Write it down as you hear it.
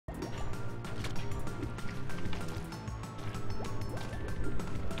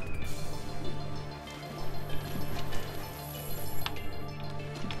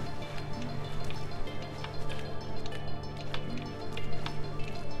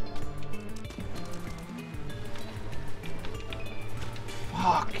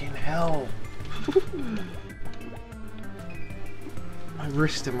hell? My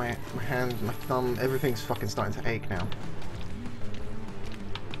wrist and my hand, my thumb, everything's fucking starting to ache now.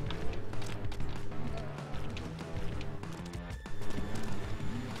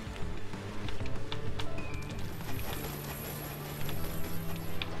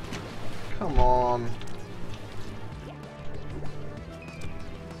 Come on.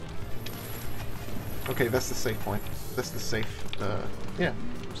 Okay, that's the safe point. That's the safe, yeah,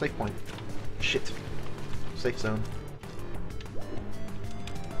 safe point. Shit. Safe zone.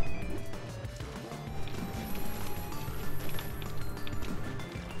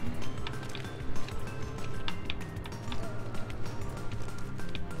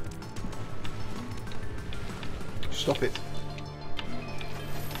 Stop it.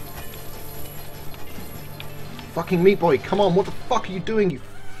 Fucking Meat Boy, come on, what the fuck are you doing, you...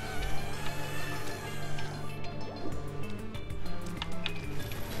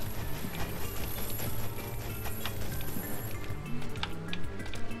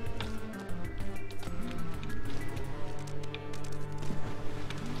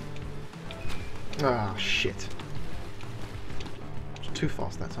 Ah, shit. It's too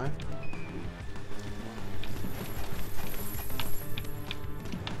fast that time.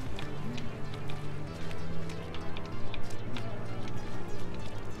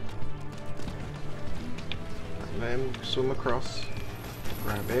 Let him swim across.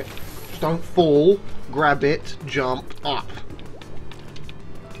 Grab it. Just don't fall. Grab it. Jump up.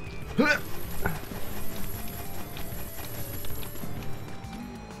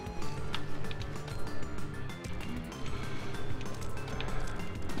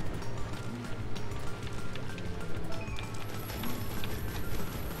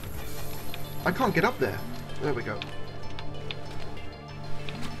 I can't get up there. There we go.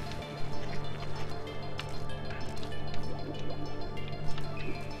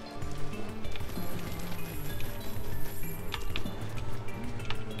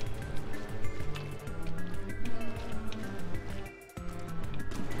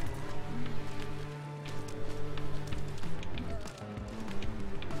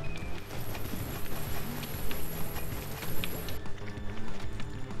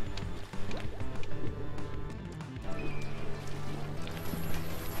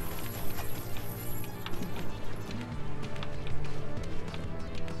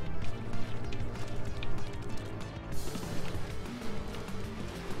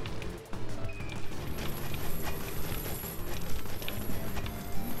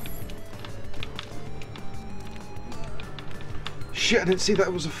 Shit, I didn't see that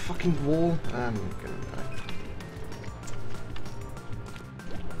it was a fucking wall. I'm gonna die.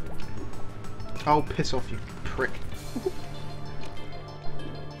 Oh, piss off, you prick.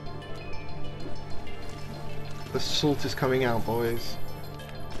 The salt is coming out, boys.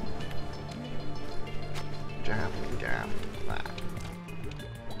 Jab, jab, that.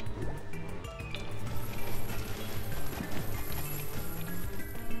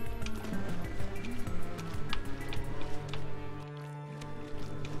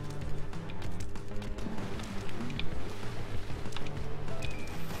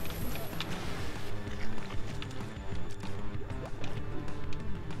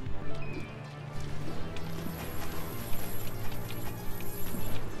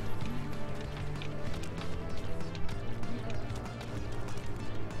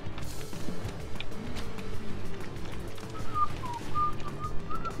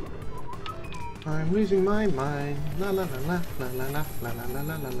 I'm losing my mind. La la la la la la la la la la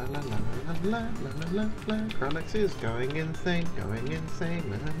la la la la la la la. Kralex is going insane,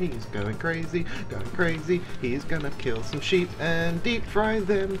 he's going crazy, he's gonna kill some sheep and deep fry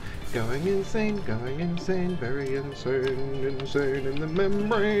them. Going insane, very insane, insane in the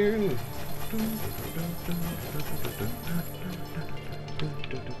membrane.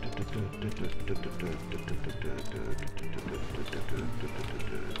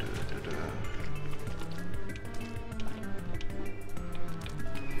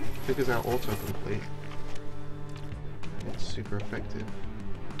 Figures out autocomplete. It's super effective.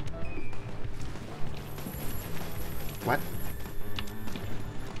 What?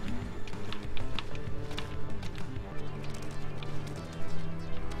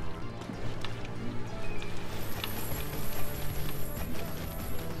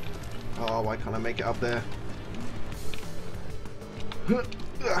 Oh, why can't I make it up there?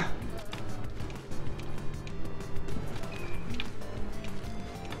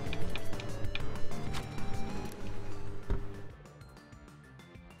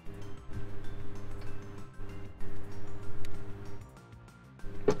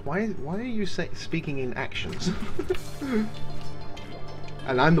 Why are you speaking in actions?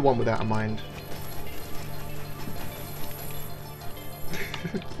 And I'm the one without a mind.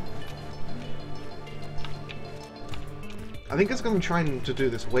 I think it's because I'm trying to do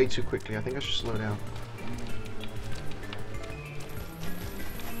this way too quickly. I think I should slow down.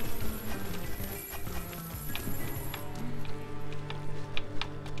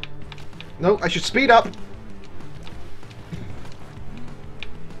 No, I should speed up!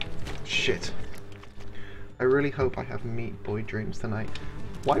 Shit. I really hope I have Meat Boy dreams tonight.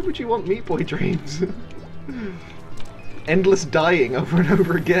 Why would you want Meat Boy dreams? Endless dying over and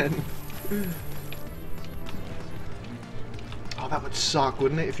over again. Oh, that would suck,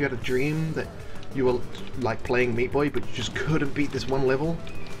 wouldn't it? If you had a dream that you were like playing Meat Boy, but you just couldn't beat this one level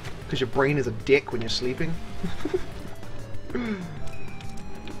because your brain is a dick when you're sleeping.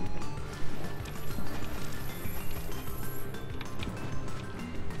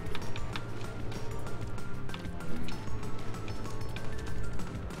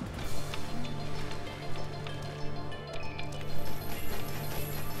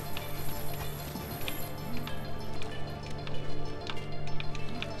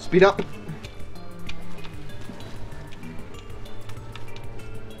 Speed up!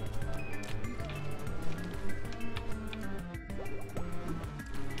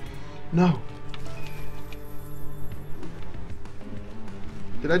 No!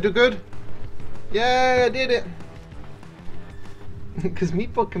 Did I do good? Yay, I did it! Because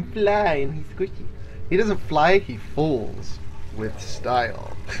Meatball can fly and he's squishy. He doesn't fly, he falls with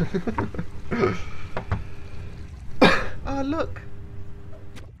style. Oh, look!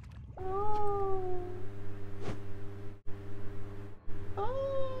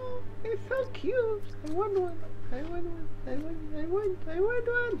 Oh, it's so cute. I want one. I want one. I want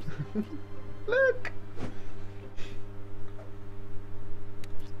one. Look.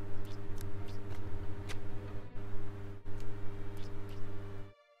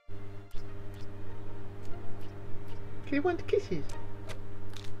 He wants kisses.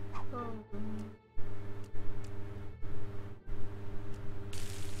 Oh.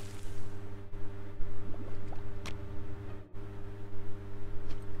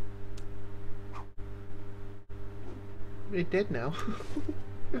 You're dead now.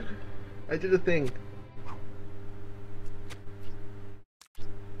 I did a thing.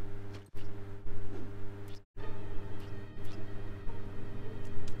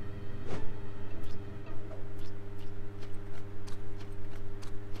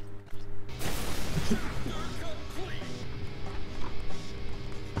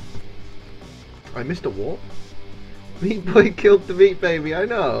 I missed a warp? Meat Boy killed the Meat Baby, I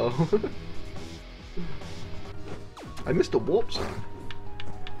know. I missed a warp zone.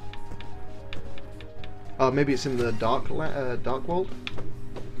 Oh, maybe it's in the dark world?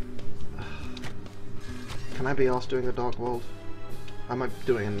 Can I be asked doing the dark world? I might be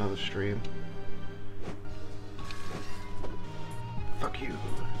doing another stream. Fuck you.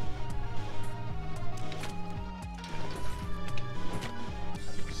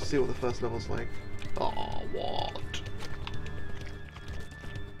 See what the first level's like. Oh, what?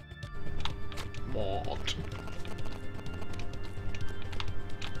 What?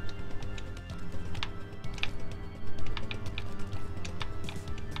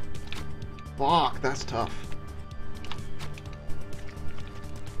 Fuck, that's tough.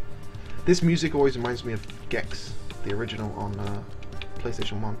 This music always reminds me of Gex, the original on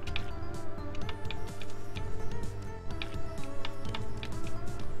PlayStation 1.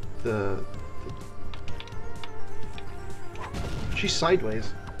 She's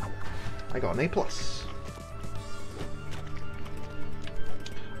sideways. I got an A+.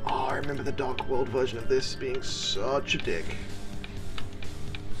 Oh, I remember the Dark World version of this being such a dick.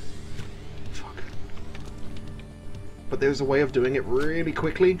 But there's a way of doing it really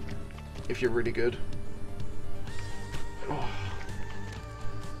quickly, if you're really good. Oh.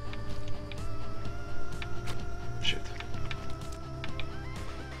 Shit.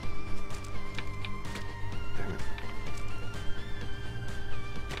 Damn it.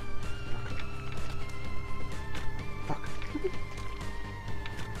 Fuck.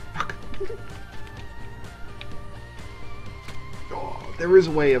 Fuck. Oh, there is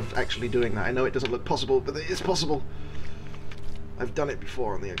a way of actually doing that. I know it doesn't look possible, but it is possible. I've done it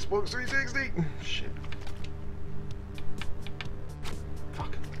before on the Xbox 360. Shit.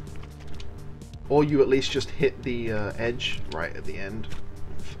 Fuck. Or you at least just hit the edge right at the end.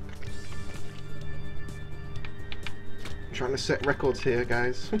 Fuck. I'm trying to set records here,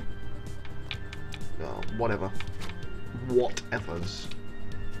 guys. Oh, whatever. Whatevers.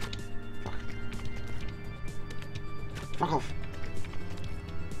 Fuck. Fuck off.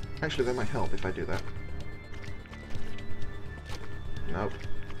 Actually, that might help if I do that. Nope.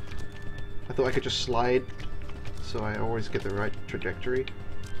 I thought I could just slide, so I always get the right trajectory.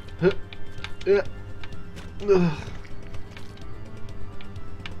 Huh. Ugh.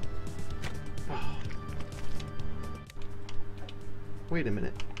 Oh. Wait a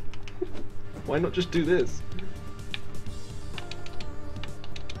minute. Why not just do this?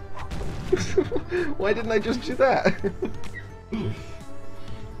 Why didn't I just do that?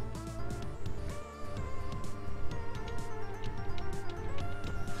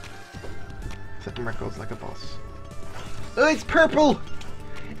 Setting records like a boss. Oh, it's purple!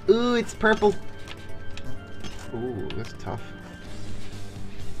 Ooh, it's purple! Ooh, that's tough.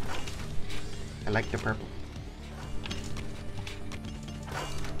 I like the purple.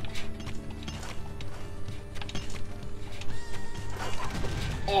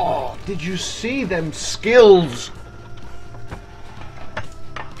 Oh, did you see them skills?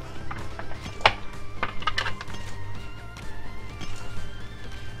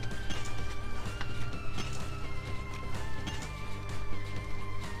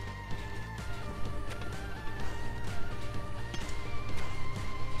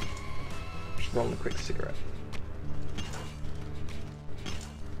 Just rolling a quick cigarette.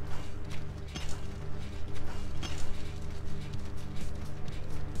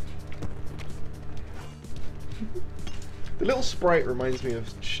 The little sprite reminds me of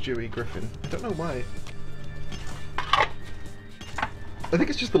Stewie Griffin. I don't know why. I think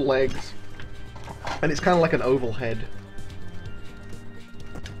it's just the legs. And it's kind of like an oval head.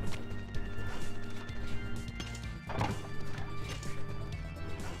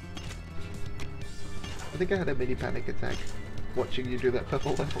 I think I had a mini panic attack watching you do that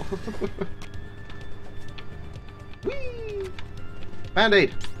purple level. Whee!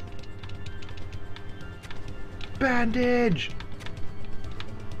 Band-Aid! Bandage!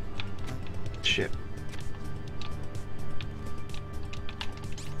 Shit.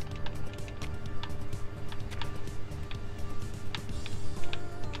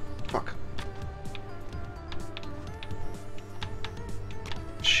 Fuck.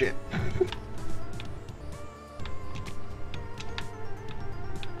 Shit.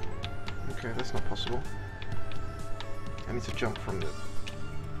 Okay, that's not possible. I need to jump from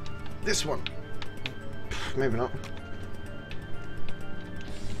this one. Maybe not.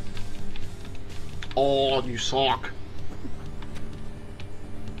 Oh, you suck.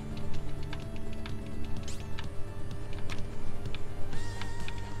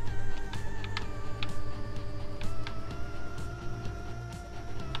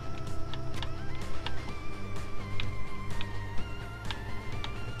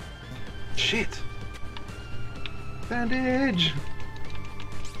 Shit. Bandage.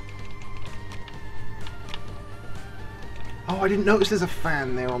 Oh, I didn't notice there's a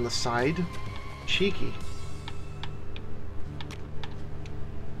fan there on the side. Cheeky.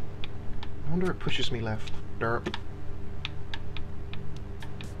 I wonder if it pushes me left. Derp.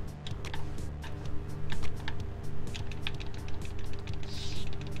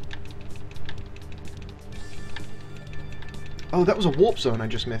 Oh, that was a warp zone I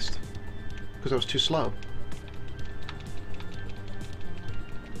just missed. Because I was too slow.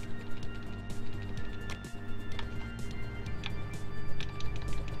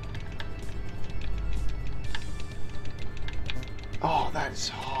 Oh, that's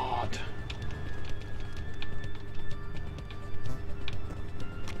hard.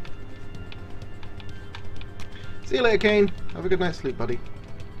 See you later, Kane. Have a good night's sleep, buddy.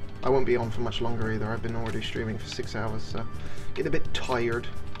 I won't be on for much longer either. I've been already streaming for 6 hours, so get a bit tired.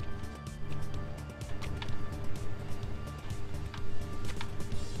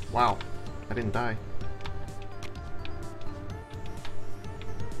 Wow, I didn't die.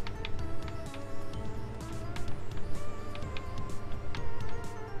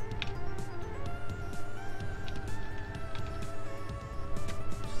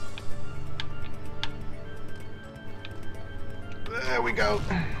 There we go.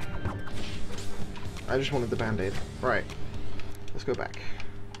 I just wanted the band-aid. Right. Let's go back.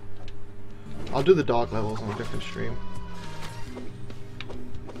 I'll do the dark levels on a different stream.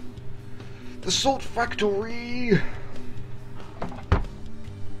 The Salt Factory!